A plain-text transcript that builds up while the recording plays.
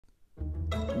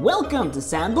Welcome to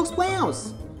Sandbox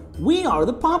Playhouse. We are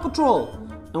the Paw Patrol,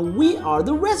 and we are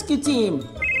the rescue team.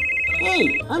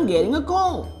 Hey, I'm getting a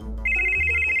call.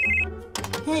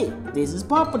 Hey, this is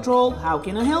Paw Patrol. How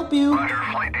can I help you? Roger,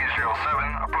 Flight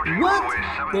 807, approaching What? runway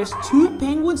 7. There's 2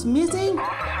 penguins missing?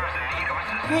 Officers in need of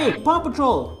assistance. Hey, Paw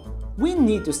Patrol, we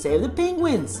need to save the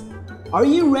penguins. Are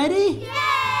you ready? Yay!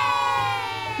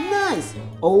 Nice.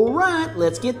 All right,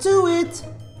 let's get to it.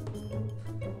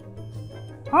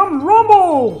 I'm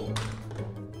Rubble!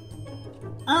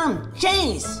 I'm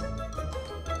Chase.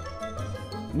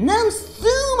 And I'm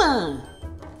Zuma.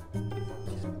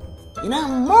 And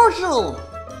I'm Marshall.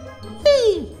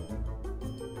 Hey.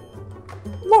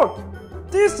 Look,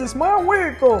 this is my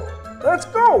vehicle. Let's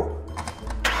go!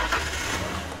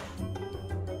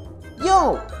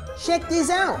 Yo, check this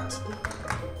out.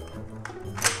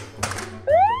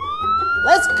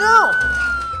 Let's go.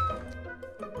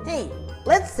 Hey,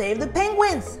 let's save the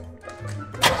penguins.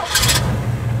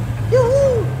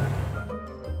 Yoo-hoo!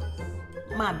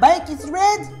 My bike is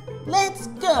red. Let's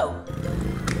go.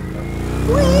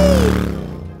 Whee!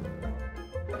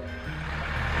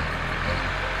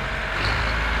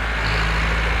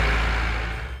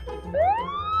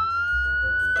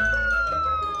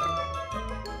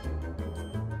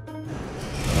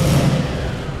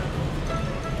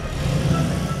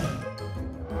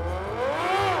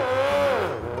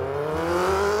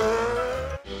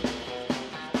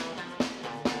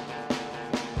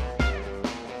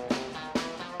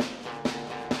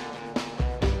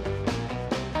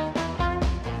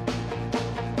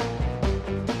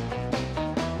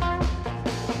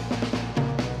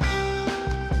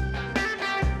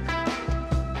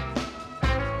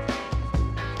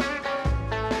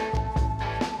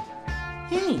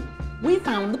 Hey, we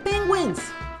found the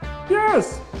penguins.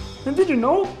 Yes! And did you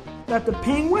know that the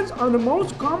penguins are the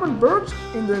most common birds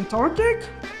in the Antarctic?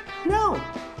 No,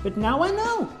 but now I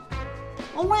know.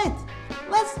 All right,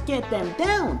 let's get them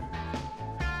down.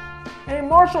 Hey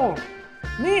Marshall,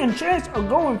 me and Chase are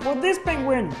going for this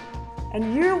penguin.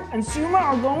 And you and Zuma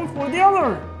are going for the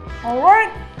other.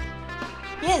 Alright?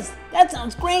 Yes, that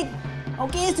sounds great.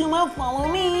 Okay, Zuma, follow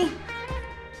me.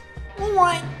 All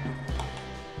right.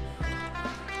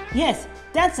 Yes,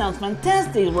 that sounds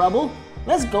fantastic, Rubble.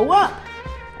 Let's go up.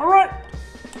 Alright.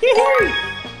 Yee-hoo!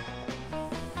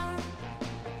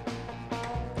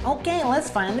 Okay, let's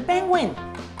find the penguin.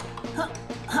 Huh,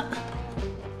 huh.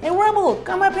 Hey, Rubble,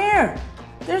 come up here.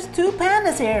 There's 2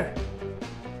 pandas here.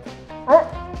 Oh.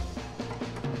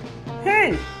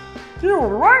 Hey, you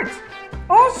were right.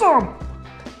 Awesome.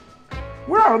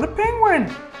 Where are the penguin?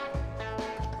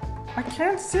 I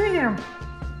can't see him.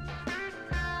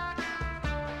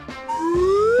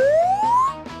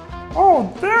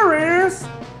 Oh, there he is!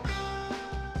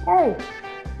 Oh,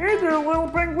 hey there, little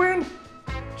penguin!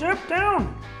 Jump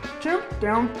down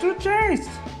to Chase!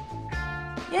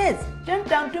 Yes, jump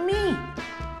down to me.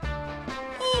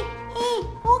 Okay.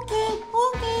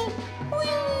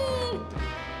 Whee!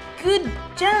 Good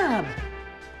job.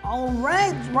 All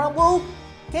right, Rubble.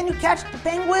 Can you catch the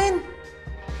penguin?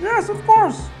 Yes, of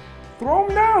course! Throw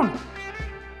him down!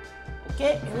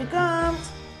 Okay, here he comes.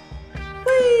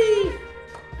 Whee!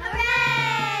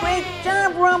 Hooray! Great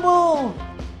job, Rubble.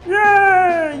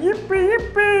 Yay! Yippee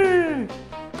yippee!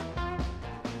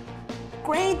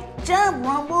 Great job,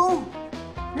 Rubble.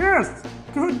 Yes,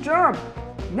 good job!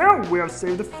 Now we have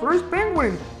saved the first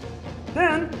penguin.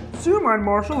 Then Zuma and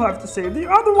Marshall have to save the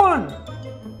other one.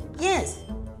 Yes.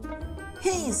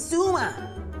 Hey, Zuma,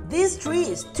 this tree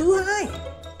is too high.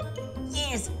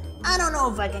 Yes, I don't know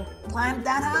if I can climb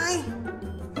that high.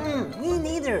 Me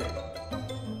neither.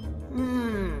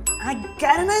 I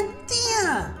got an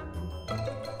idea.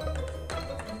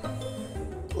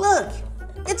 Look,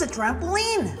 it's a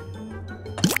trampoline.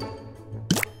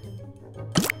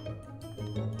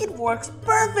 It works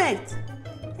perfect.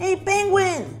 Hey,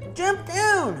 penguin, jump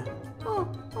down. Oh,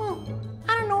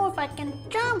 I don't know if I can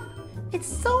jump. It's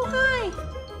so high.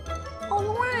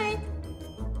 All right,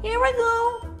 here I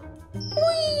go.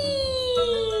 Whee!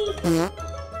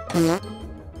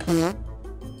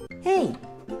 Hey,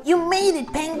 you made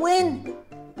it, penguin.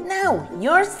 Now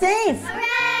you're safe. Hooray!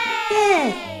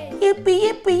 Yes, yippee,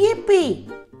 yippee, yippee.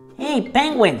 Hey,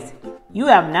 penguins, you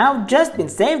have now just been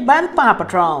saved by the Paw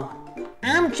Patrol.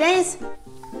 I'm Chase.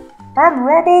 I'm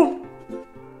Rubble.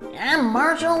 I'm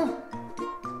Marshall.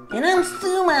 And I'm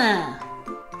Zuma.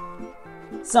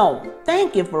 So,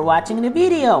 thank you for watching the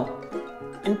video.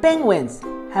 And penguins,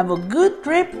 have a good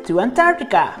trip to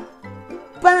Antarctica.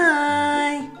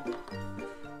 Bye!